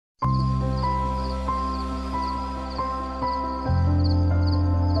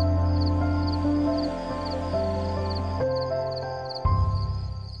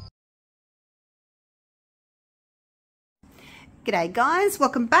G'day guys,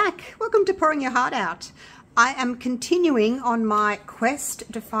 welcome back. Welcome to Pouring Your Heart Out. I am continuing on my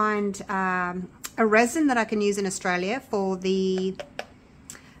quest to find a resin that I can use in Australia for the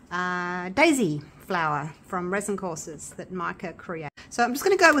daisy flower from resin courses that Micah created. So I'm just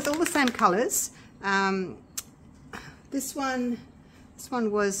going to go with all the same colours. This one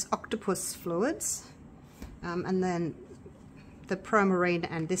was Octopus Fluids, and then the Pro Marine,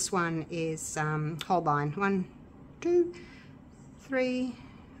 and this one is Holbein. 1, 2, 3,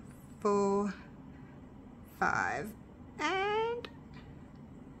 4, 5, and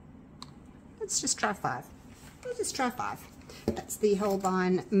let's just try 5. Let's just try 5. That's the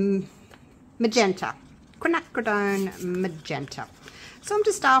Holbein magenta, quinacridone magenta. So I'm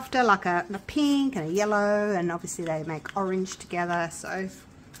just after like a pink and a yellow, and obviously they make orange together, so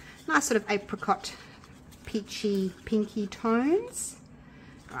nice sort of apricot, peachy, pinky tones.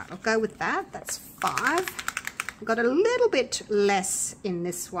 All right, I'll go with that. That's 5. I've got a little bit less in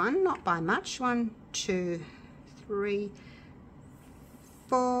this one, not by much. 1, 2, 3,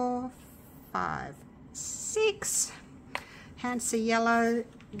 4, 5, 6. Handsy yellow.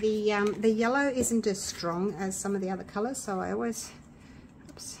 The yellow isn't as strong as some of the other colours, so I always,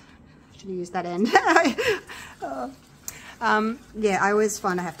 oops, should have used that end. Yeah, I always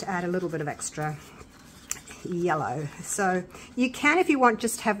find I have to add a little bit of extra yellow. So you can, if you want,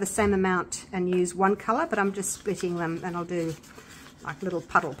 just have the same amount and use one colour, but I'm just splitting them, and I'll do like little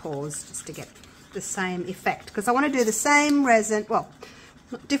puddle pours just to get the same effect, because I want to do the same resin, well,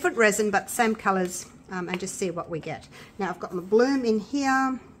 not different resin, but same colours, and just see what we get. Now I've got my bloom in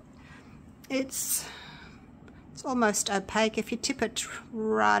here. It's almost opaque. If you tip it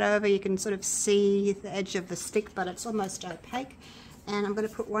right over, you can sort of see the edge of the stick, but it's almost opaque. And I'm going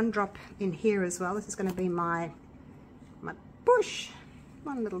to put 1 drop in here as well. This is going to be my bush.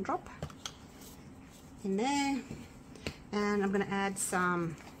 1 little drop in there. And I'm going to add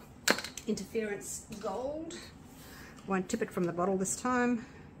some interference gold. Won't tip it from the bottle this time.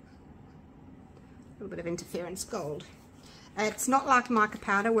 A little bit of interference gold. It's not like mica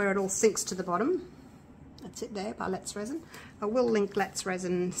powder where it all sinks to the bottom. That's it there by Let's Resin. I will link Let's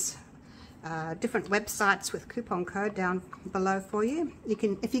Resin's different websites with coupon code down below for you. You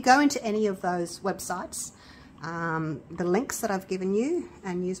can, if you go into any of those websites, the links that I've given you,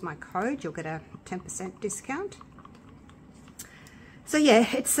 and use my code, you'll get a 10% discount. So yeah,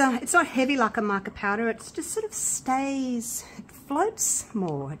 it's not heavy like a mica powder. It just sort of stays, it floats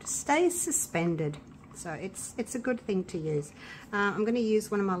more, it stays suspended. So it's a good thing to use. I'm going to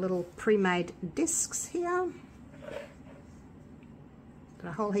use one of my little pre-made discs here. Got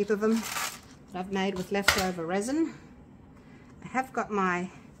a whole heap of them that I've made with leftover resin. I have got my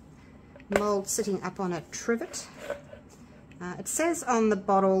mould sitting up on a trivet. It says on the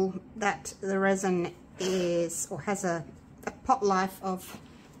bottle that the resin is, or has a pot life of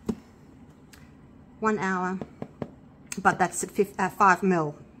 1 hour, but that's at 5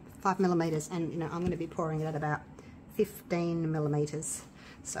 millimeters, and you know, I'm going to be pouring it at about 15 millimeters,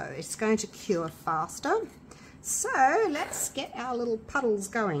 so it's going to cure faster. So let's get our little puddles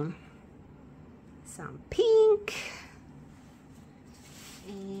going. Some pink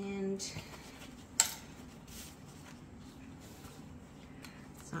and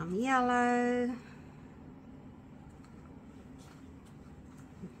some yellow,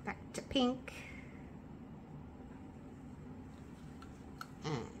 back to pink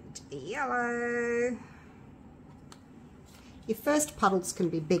and yellow. Your first puddles can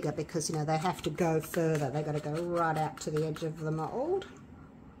be bigger because, you know, they have to go further. They've got to go right out to the edge of the mould.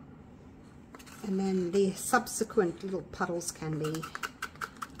 And then the subsequent little puddles can be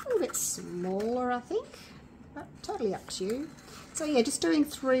a little bit smaller, I think. But totally up to you. So yeah, just doing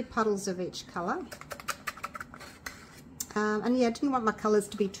 3 puddles of each colour. And yeah, I didn't want my colours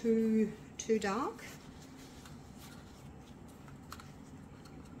to be too dark.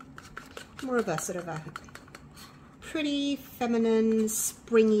 More of a sort of a pretty feminine,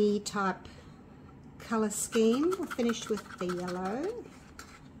 springy type colour scheme. We'll finish with the yellow.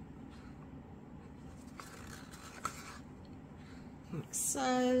 Like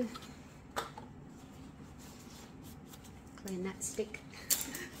so. Clean that stick.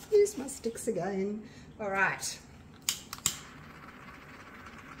 Use my sticks again. Alright.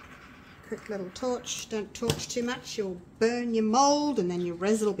 Quick little torch. Don't torch too much. You'll burn your mould, and then your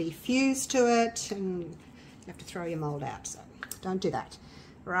resin will be fused to it, and you have to throw your mould out, so don't do that.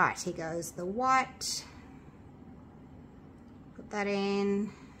 Right, here goes the white. Put that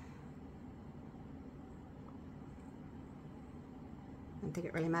in. I don't think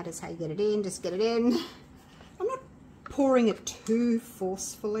it really matters how you get it in, just get it in. I'm not pouring it too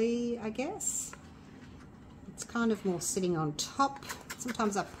forcefully, I guess. It's kind of more sitting on top.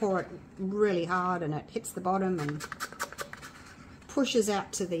 Sometimes I pour it really hard and it hits the bottom and pushes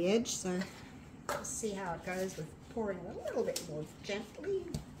out to the edge. So we'll see how it goes with pouring a little bit more gently.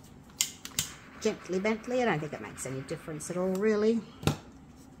 Gently. I don't think it makes any difference at all, really.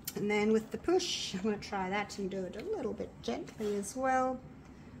 And then with the push, I'm going to try that and do it a little bit gently as well,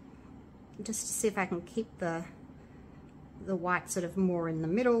 just to see if I can keep the white sort of more in the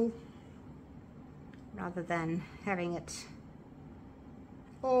middle, rather than having it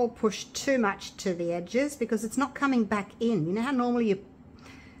all pushed too much to the edges, because it's not coming back in. You know how normally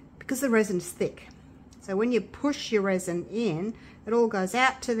because the resin's thick, so when you push your resin in, it all goes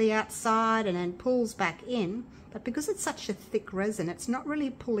out to the outside and then pulls back in. But because it's such a thick resin, it's not really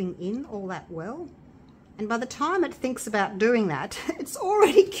pulling in all that well. And by the time it thinks about doing that, it's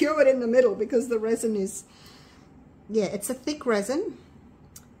already cured in the middle, because the resin is, yeah, it's a thick resin.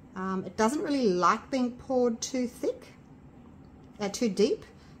 It doesn't really like being poured too thick, too deep.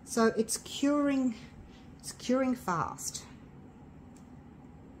 So it's curing fast.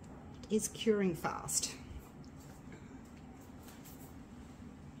 It is curing fast.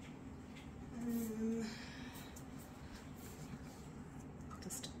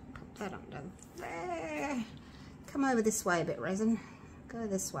 Just pop that under there. Come over this way a bit, resin. Go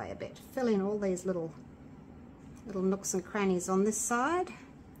this way a bit. Fill in all these little nooks and crannies on this side.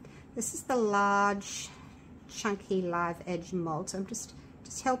 This is the large, chunky live edge mold. So I'm just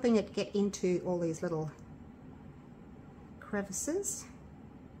helping it get into all these little crevices.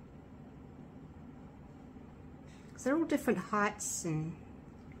 Because they're all different heights and,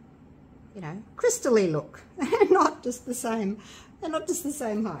 you know, crystal-y look. Not just the same. They're not just the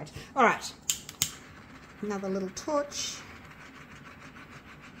same height. All right. Another little torch.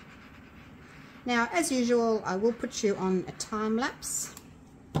 Now, as usual, I will put you on a time lapse,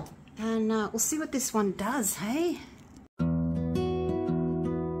 and we'll see what this one does, hey?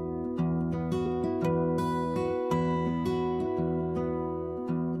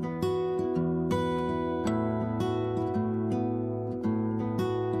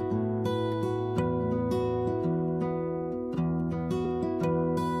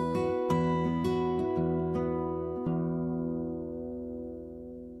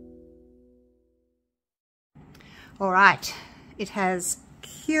 All right, it has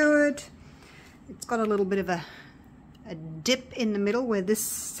cured. It's got a little bit of a dip in the middle where this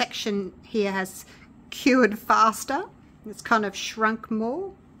section here has cured faster. It's kind of shrunk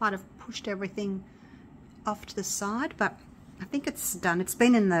more. Might have pushed everything off to the side, but I think it's done. It's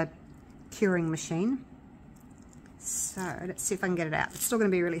been in the curing machine. So let's see if I can get it out. It's still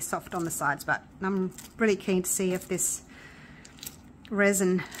going to be really soft on the sides, but I'm really keen to see if this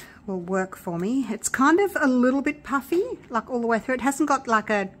resin will work for me. It's kind of a little bit puffy, like all the way through. It hasn't got like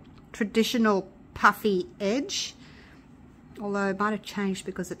a traditional puffy edge, although it might have changed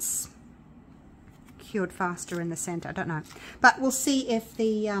because it's cured faster in the center. I don't know, but we'll see if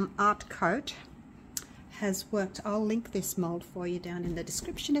the art coat has worked. I'll link this mold for you down in the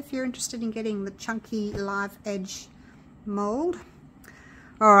description if you're interested in getting the chunky live edge mold.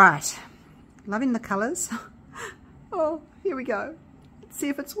 All right, loving the colors. Oh, here we go. See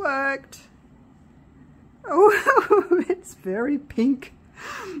if it's worked. Oh, it's very pink.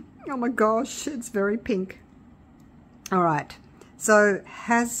 Oh my gosh, it's very pink. All right, so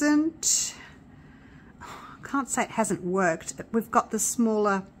I can't say it hasn't worked. We've got the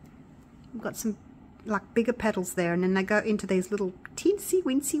smaller, we've got some like bigger petals there, and then they go into these little teensy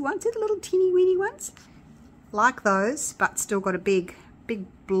wincy ones, the little teeny weeny ones, like those, but still got a big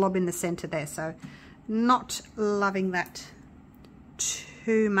blob in the center there. So not loving that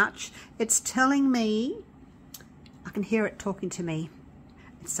too much. It's telling me, I can hear it talking to me.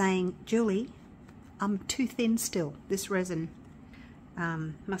 It's saying, Julie, I'm too thin still. This resin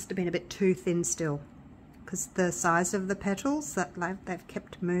must have been a bit too thin still, because the size of the petals that they've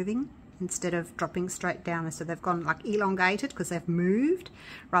kept moving instead of dropping straight down. So they've gone like elongated because they've moved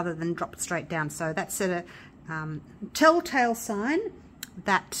rather than dropped straight down. So that's a telltale sign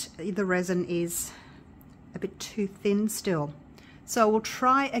that the resin is a bit too thin still. So we'll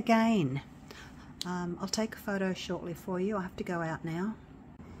try again. I'll take a photo shortly for you. I have to go out now.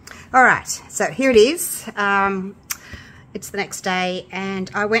 All right, so here it is. It's the next day, and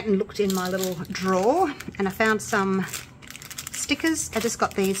I went and looked in my little drawer, and I found some stickers. I just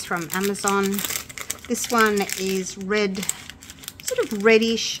got these from Amazon. This one is red, sort of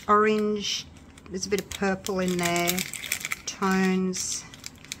reddish orange. There's a bit of purple in there, tones,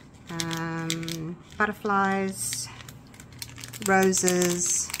 butterflies,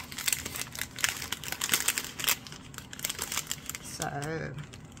 roses. So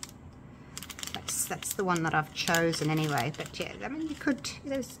that's the one that I've chosen anyway. But yeah, I mean, you could,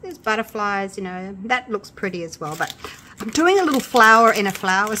 there's butterflies, you know, that looks pretty as well. But I'm doing a little flower in a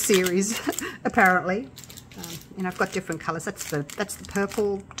flower series, apparently. And I've got different colours. That's the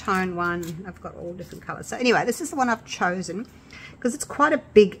purple tone one. I've got all different colours. So anyway, this is the one I've chosen because it's quite a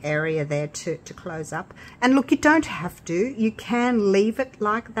big area there to close up. And look, you don't have to. You can leave it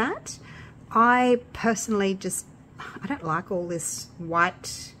like that. I personally just, I don't like all this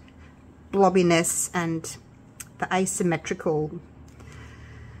white blobbiness and the asymmetrical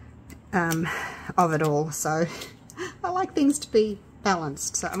of it all. So I like things to be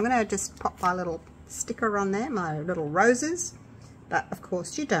balanced. So I'm going to just pop my little sticker on there, my little roses, but of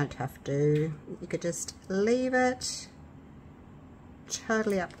course you don't have to. You could just leave it,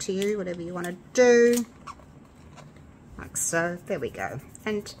 totally up to you, whatever you want to do, like so. There we go.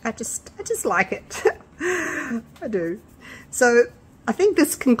 And I just like it. I do. So I think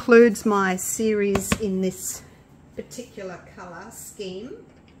this concludes my series in this particular color scheme.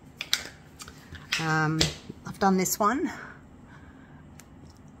 I've done this one.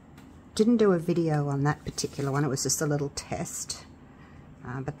 Didn't do a video on that particular one, it was just a little test,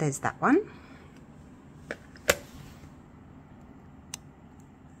 but there's that one. I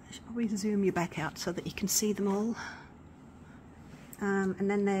should probably zoom you back out so that you can see them all. And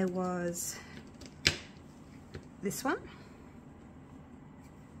then there was this one.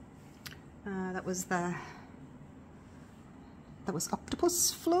 That was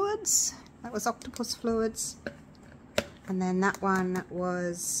Octopus Fluids. That was Octopus Fluids. And then that one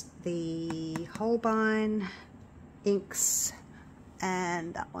was the Holbein inks,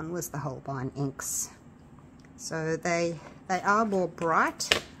 and that one was the Holbein inks. So they are more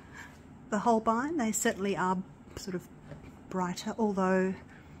bright, the Holbein. They certainly are sort of brighter, although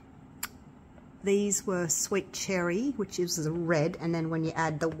these were sweet cherry, which is a red, and then when you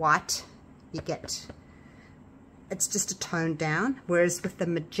add the white, you get, it's just a tone down. Whereas with the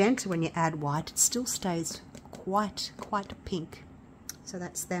magenta, when you add white, it still stays quite a pink. So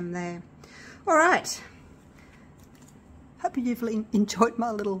that's them there. All right. Hope you've enjoyed my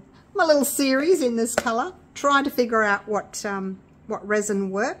little series in this color, trying to figure out what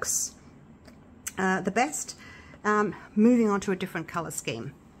resin works the best. Moving on to a different color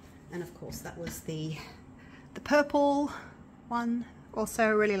scheme, and of course that was the purple one.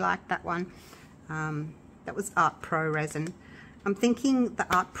 Also really liked that one. That was Art Pro resin. I'm thinking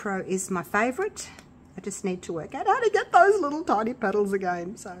the Art Pro is my favorite. I just need to work out how to get those little tiny petals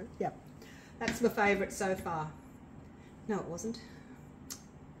again. So, yeah, that's my favourite so far. No, it wasn't.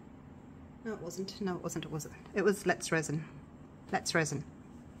 No, it wasn't. No, it wasn't. It wasn't. It was Let's Resin. Let's Resin.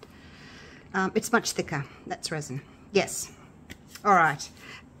 It's much thicker. Let's Resin. Yes. All right.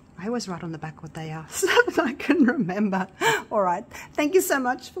 I always write on the back what they are so that I can remember. All right. Thank you so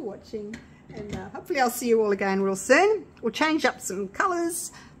much for watching. And hopefully I'll see you all again real soon. We'll change up some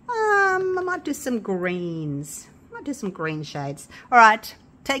colours. I might do some greens. Might do some green shades. All right,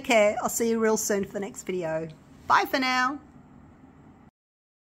 take care. I'll see you real soon for the next video. Bye for now.